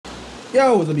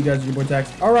Yo, what's up, you guys? It's your boy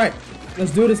Tax. All right,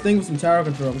 let's do this thing with some tower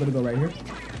control. I'm gonna go right here.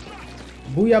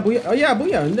 Booyah, booyah. Oh yeah,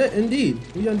 booyah. Indeed,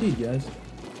 booyah, indeed, guys.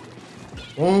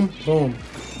 Boom, boom.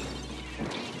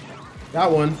 Got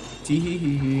one. Tee hee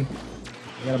hee hee.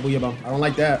 I got a booyah bomb. I don't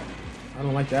like that. I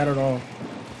don't like that at all.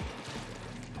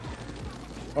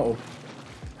 Uh oh.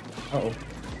 Uh oh.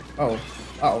 Uh oh. Uh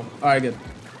oh. All right, good.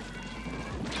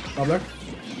 Bubbler.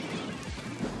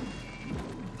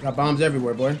 Got bombs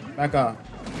everywhere, boy. Back up.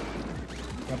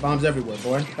 Got bombs everywhere,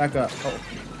 boy. Back up. Oh.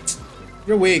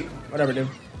 You're weak. Whatever, dude.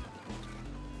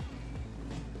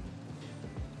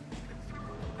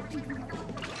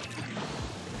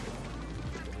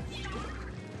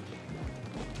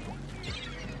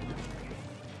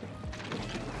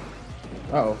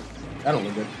 Uh-oh. That don't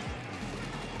look good.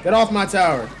 Get off my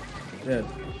tower. Good.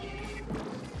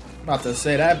 About to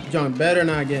say, that junk better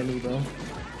not get me, bro.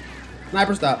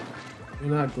 Sniper, stop.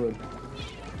 You're not good.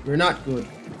 You're not good.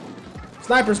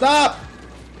 Sniper, stop!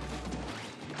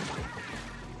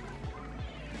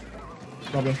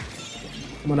 Bubba.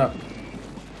 Come on up.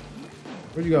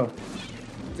 Where'd you go?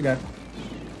 Where's the guy?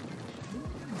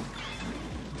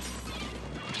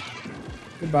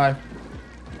 Goodbye.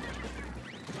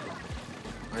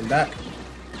 I'm back.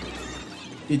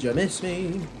 Did you miss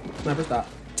me? Sniper, stop.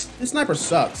 This sniper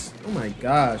sucks. Oh my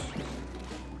gosh.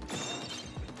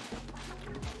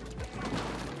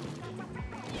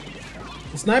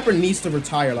 The sniper needs to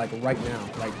retire like right now.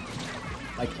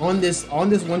 Like on this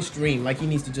one stream. Like he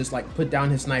needs to just like put down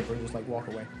his sniper and just like walk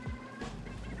away.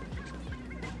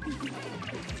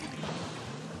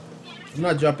 I'm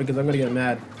not jumping because I'm gonna get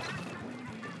mad.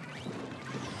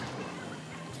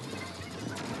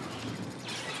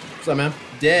 What's up, man?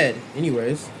 Dead.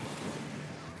 Anyways.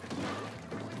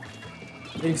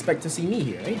 Didn't expect to see me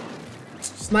here, eh?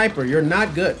 Sniper, you're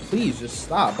not good. Please, just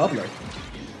stop. Bubbler.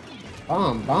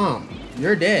 Bomb, bomb.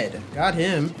 You're dead. Got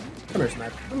him. Come here,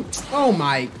 Sniper. Oh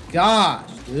my gosh,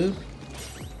 dude.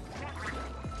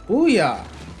 Booyah.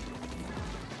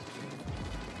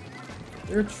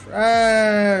 You're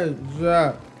trash.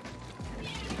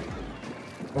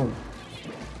 Boom.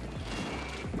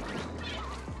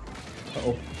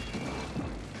 Uh-oh.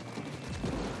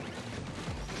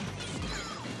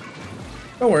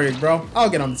 Don't worry, bro. I'll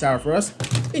get on the tower for us.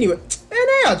 Anyway, and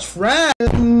they are trash.